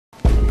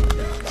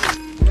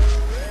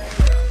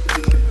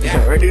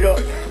Ready though?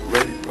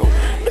 Ready, bro.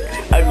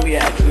 Ugly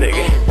ass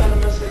nigga.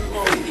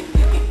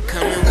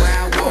 Coming where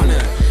I wanna.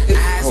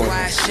 Eyes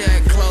wide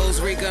shut,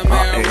 clothes reek of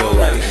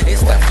marijuana.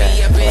 It's the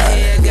fee up in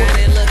here, got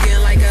it looking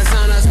like a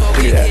sauna.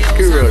 Smoking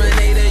kills,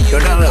 Terminator. You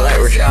don't look like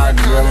Rashad,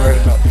 remember?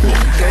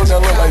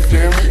 Don't look like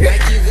Jeremy.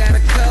 Like you got a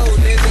code,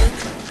 nigga.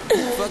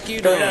 Fuck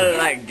you doing? Don't look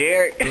like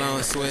Derek.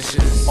 Blowing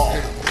switches.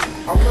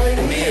 I'm right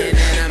here. Man,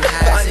 and I'm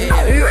high as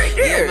hell. You right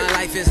there. Yeah, my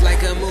life is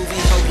like a movie.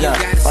 Hope you got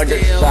I'll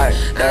just still. start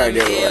I'm there, ill,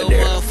 right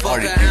there.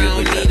 motherfucker. I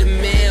don't need a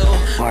meal.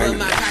 But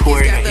my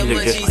pockets got the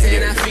munchies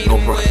and I feed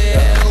them well.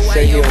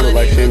 Why your money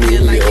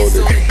looking like it's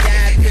on a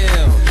diet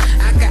pill?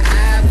 I can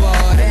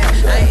eyeball that.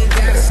 I ain't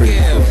got a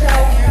skill.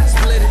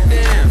 Split it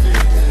down.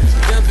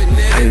 Dump it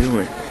How you now.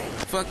 doing?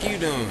 Fuck you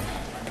doing?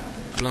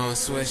 Blowing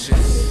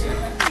switches.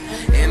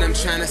 And I'm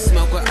trying to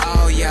smoke with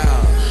all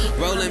y'all.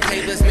 Rolling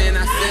papers, man,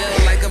 I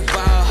feel like a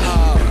ball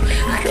hog.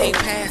 I can't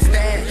pass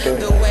that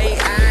the way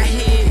I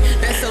hit.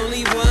 That's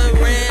only one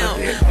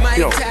round.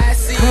 Mike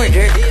Tyson. It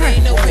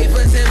ain't no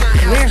papers in my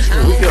house. I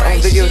don't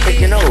write shit. But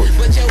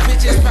your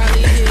bitch is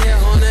probably here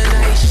on a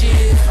night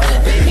shift.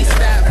 Baby,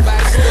 stop by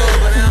the store,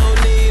 but I don't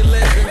need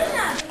liquor.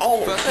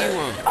 Fuck you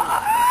on.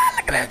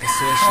 Back and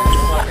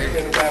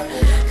switches.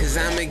 Cause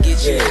I'ma get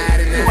you out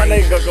of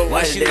night.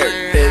 Once you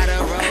learn how to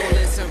roll,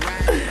 it's a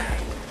ride.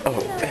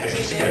 Over.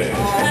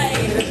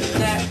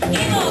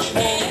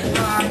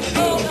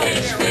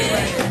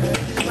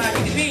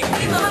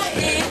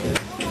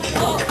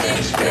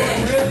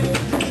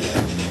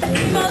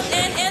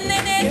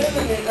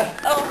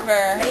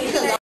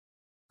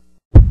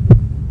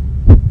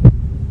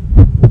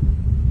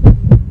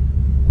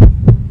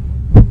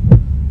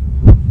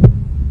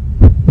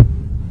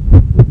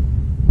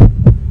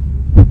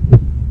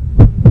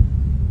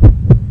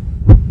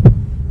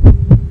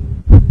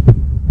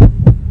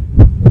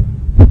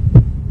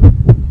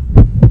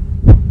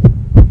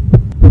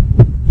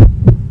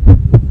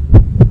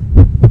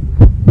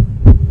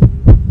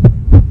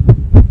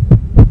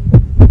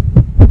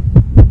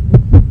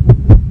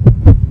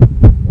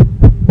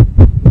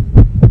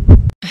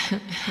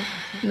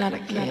 Not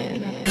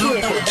again.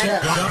 Don't throw it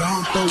back.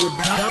 Don't throw it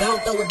back.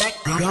 Don't throw it back.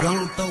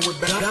 Don't throw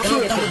it back.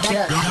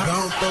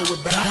 Don't throw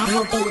it back.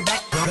 Don't throw it back. Don't throw it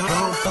back. Don't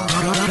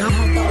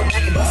throw it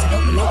back and bust it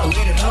open like a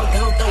letter. Don't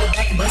throw it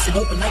back and bust it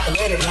open like a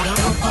letter.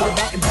 Don't throw it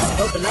back and bust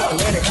it open like a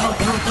letter. Don't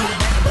throw it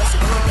back and bust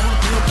it. Don't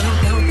throw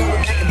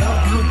it back and don't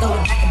throw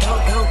it back and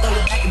don't throw it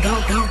back and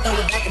don't throw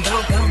it back and don't throw it back and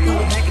don't throw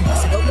it back and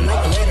bust it open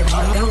like a letter.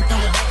 Don't throw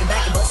it back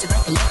and bust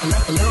it open like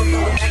a letter. Don't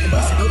throw it back and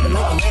bust it open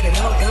like a letter.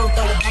 Don't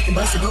throw it back and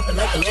bust it open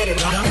like a letter.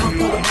 Don't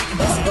throw it back and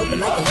bust it open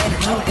like a letter.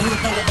 Don't throw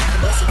it back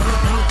and bust it.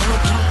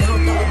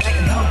 Don't throw it back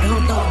and don't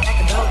throw it back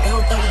and don't throw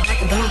it back and don't throw it back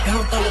and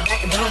don't throw it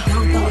back and don't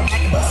throw it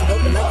back and bust it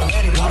open like a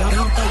letter.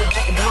 Don't throw it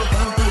back and don't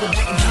throw it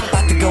back and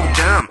about to go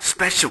dumb,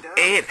 special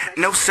ed,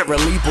 no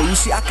sirly, boy, you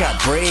see I got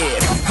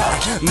bread.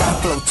 My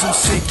flow too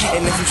sick,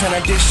 and if you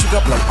tryna dish, you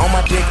got blow on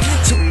my dick.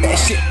 Took that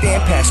shit, then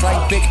passed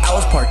like Vic. I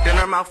was parked in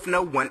her mouth,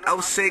 no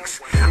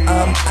 106.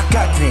 I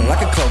got green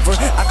like a clover,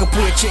 I could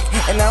pull a chick,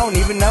 and I don't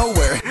even know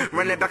where.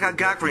 Run it back, I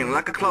got green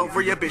like a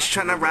clover. Your bitch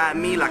tryna ride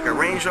me like a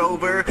Range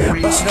Rover.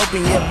 Bust it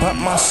open, yeah, bump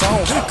my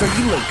song. Girl,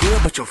 you look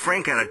good, but your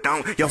friend got a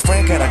donk. Your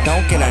friend got a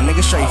donk, and a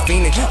nigga straight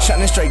fiendin'.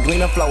 Shotting straight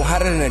gleanin', flow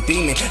hotter than a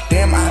demon.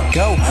 Damn, I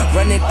go,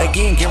 run it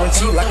again,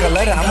 guaranteed like a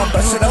letter. I'ma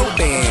bust it open.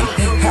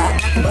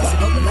 bust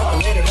it open like a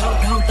letter.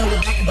 Don't throw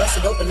it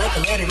back and bust it open like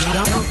a letter.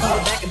 Don't throw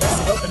it back and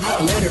bust it open like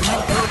a letter.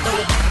 Don't throw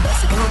it back and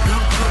bust it. Don't throw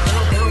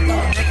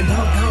it back and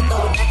don't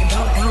throw it back and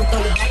don't throw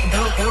it back and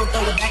don't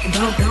throw it back and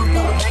don't throw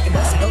it back and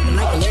bust it open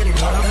like a letter.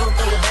 Don't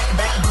throw it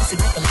back and bust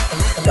it open like a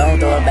letter. Don't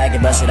throw it back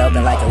and bust it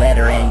open like a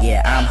letter. And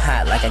yeah, I'm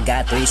hot like I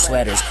got 3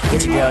 sweaters.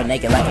 Get your girl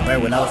naked like a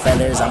bird with no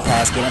feathers. I'm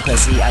past getting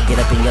pussy, I get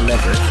up in your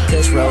liver.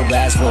 Kush roll,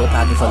 glass full,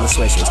 pocket full of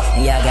swishers.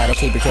 And yeah, I gotta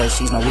keep her cause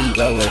she's my weed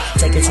roller.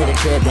 Take her to the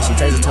crib, then she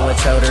turns into a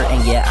trotter.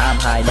 And yeah, I'm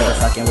high, never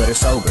fucking with her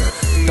sober.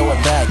 Throw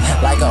it back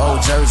like an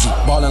old jersey.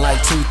 Ballin'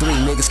 like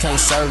 2-3, niggas can't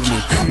serve me.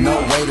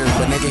 No waiter,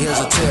 but nigga, here's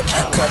a tip.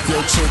 Cuff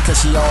your chick cause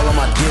she all on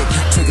my dick.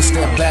 Take a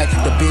step back,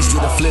 the bitch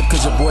did a flip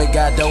cause your boy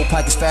got dope.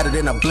 Pockets fatter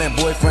than a blimp.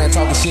 Boyfriend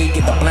talking shit,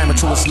 get the blammer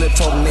to a slip.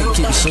 Told a nigga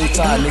keep your shoe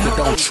tied, nigga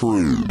don't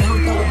trip.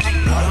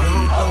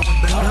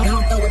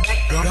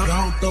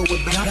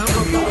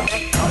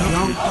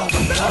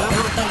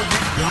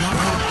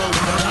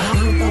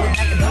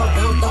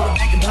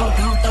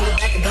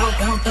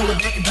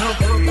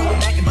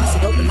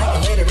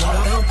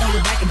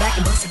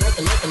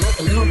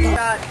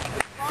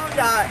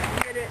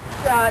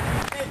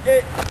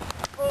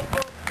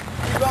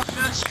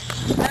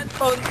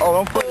 Oh,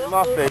 don't put it in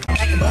my face.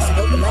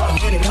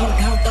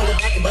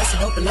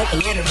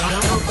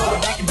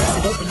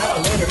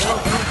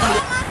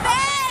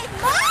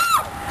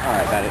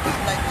 Alright, got it.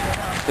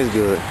 It's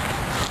good.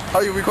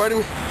 Oh, you recording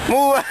me?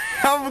 Move!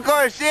 I'm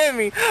recording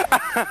Shimmy.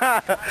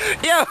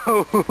 Yo!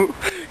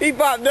 He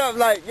popped up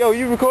like, yo,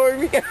 you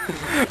recording me? Don't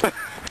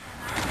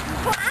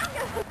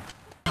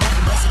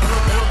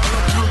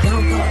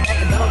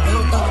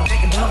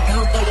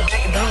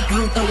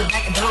throw it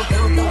back and don't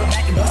Don't throw it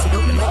back and bust it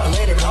open like a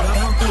letter.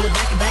 Don't throw it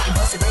back and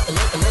bust it open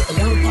like a letter.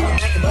 Don't throw it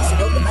back and bust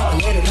it open like a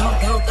letter. Don't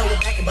throw it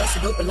back and bust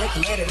it open like a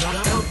letter.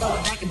 Don't throw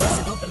it back and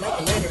bust it open like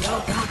a letter.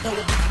 Don't throw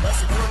it back and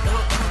bust it.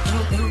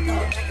 Don't throw it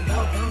back and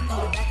throw it back and don't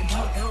throw it back and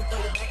don't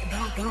throw it back and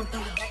don't throw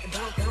it back and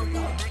don't throw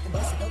it back and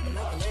bust it open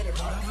like a letter.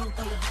 Don't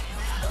throw it back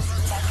and bust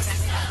it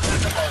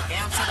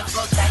down to the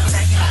floor, back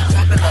it,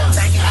 drop it low,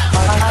 back it up.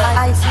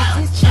 I see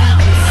this track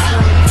is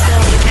so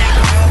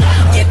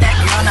Get that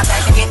girl, now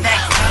back to get that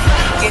girl.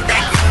 Get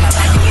that girl, now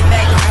back to get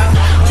that girl.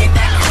 Get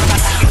that girl, now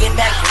back to get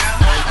that girl.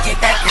 Get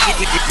that girl, back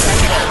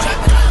it up, drop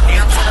it low,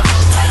 down to the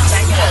floor,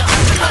 back it up,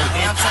 drop it low,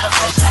 down to the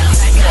floor, back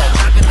it up,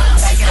 drop it low,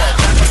 back it up,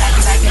 drop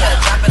it, back it up,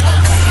 drop it low,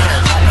 back it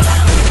up, drop it low.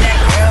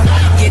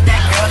 Get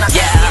that girl, now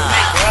back to get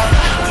that girl.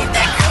 Get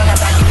that girl, now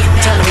back to get that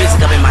girl. Turn the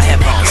music up in my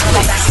headphones,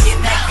 please. Get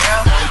that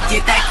girl,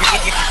 get that girl.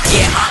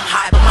 Yeah, I'm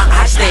high, but my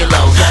eyes stay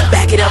low.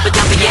 Back it up and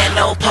dump it, yeah,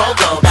 no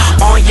pogo.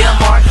 On your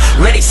mark,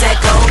 ready, set,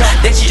 go.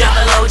 Then she drop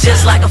it low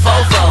just like a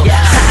fofo.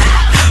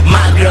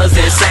 My girl's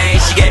insane,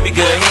 she gave me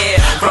good head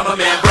from a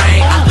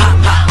membrane. I pop,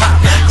 pop, pop,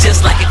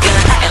 just like a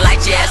gun. And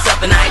light your ass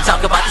up and I ain't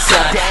talk about the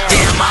sun.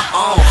 Damn, I'm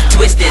on,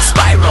 twisted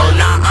spiral.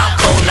 Nah, I'm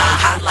cold, nah,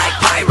 hot like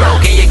pyro.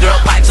 Get your girl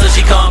pipe so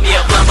she call me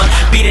a plumber.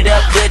 Beat it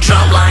up, good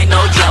drum line,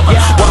 no drummer.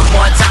 One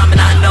more time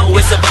and I know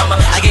it's a bummer.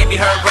 I gave me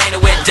her brain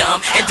and went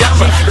dumb and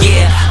dumber.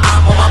 Yeah,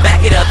 I'm on my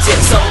back it up tip,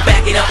 so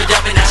back it up and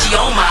dump it. Now she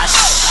on my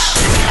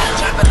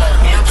Drop it low,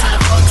 down to the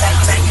floor, back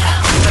it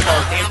up. Drop it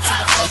low, down to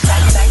the floor,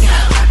 back it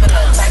up. Drop it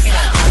low, back it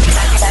up,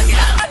 back it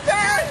up.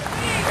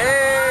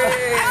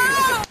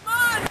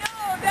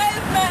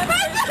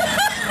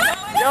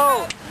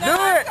 Yo, do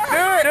it.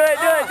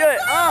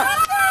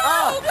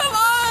 Oh, come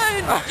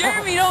on!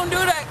 Jeremy, don't do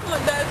that. Come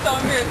on, that's so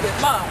music.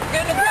 Mom,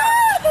 get in the car.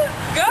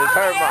 Go. It's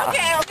her, Mom.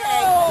 Okay.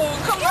 Oh,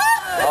 come on.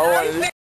 I want to